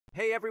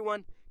Hey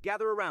everyone,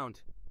 gather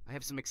around. I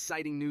have some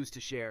exciting news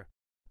to share.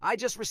 I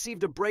just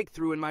received a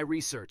breakthrough in my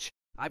research.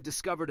 I've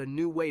discovered a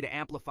new way to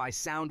amplify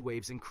sound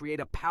waves and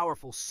create a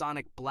powerful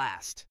sonic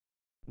blast.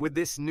 With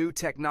this new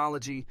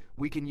technology,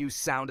 we can use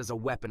sound as a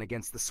weapon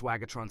against the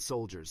Swaggatron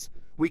soldiers.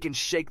 We can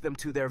shake them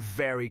to their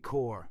very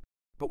core.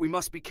 But we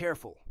must be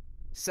careful.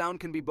 Sound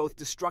can be both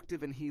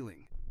destructive and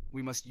healing.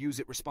 We must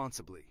use it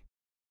responsibly.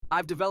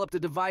 I've developed a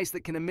device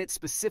that can emit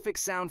specific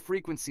sound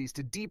frequencies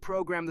to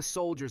deprogram the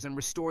soldiers and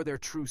restore their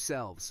true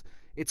selves.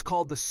 It's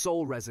called the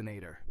Soul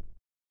Resonator.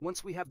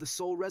 Once we have the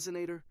Soul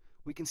Resonator,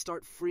 we can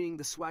start freeing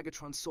the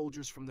Swaggatron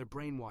soldiers from their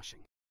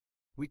brainwashing.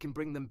 We can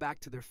bring them back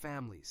to their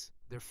families,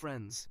 their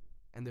friends,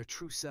 and their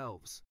true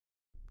selves.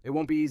 It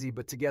won't be easy,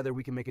 but together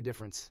we can make a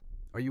difference.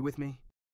 Are you with me?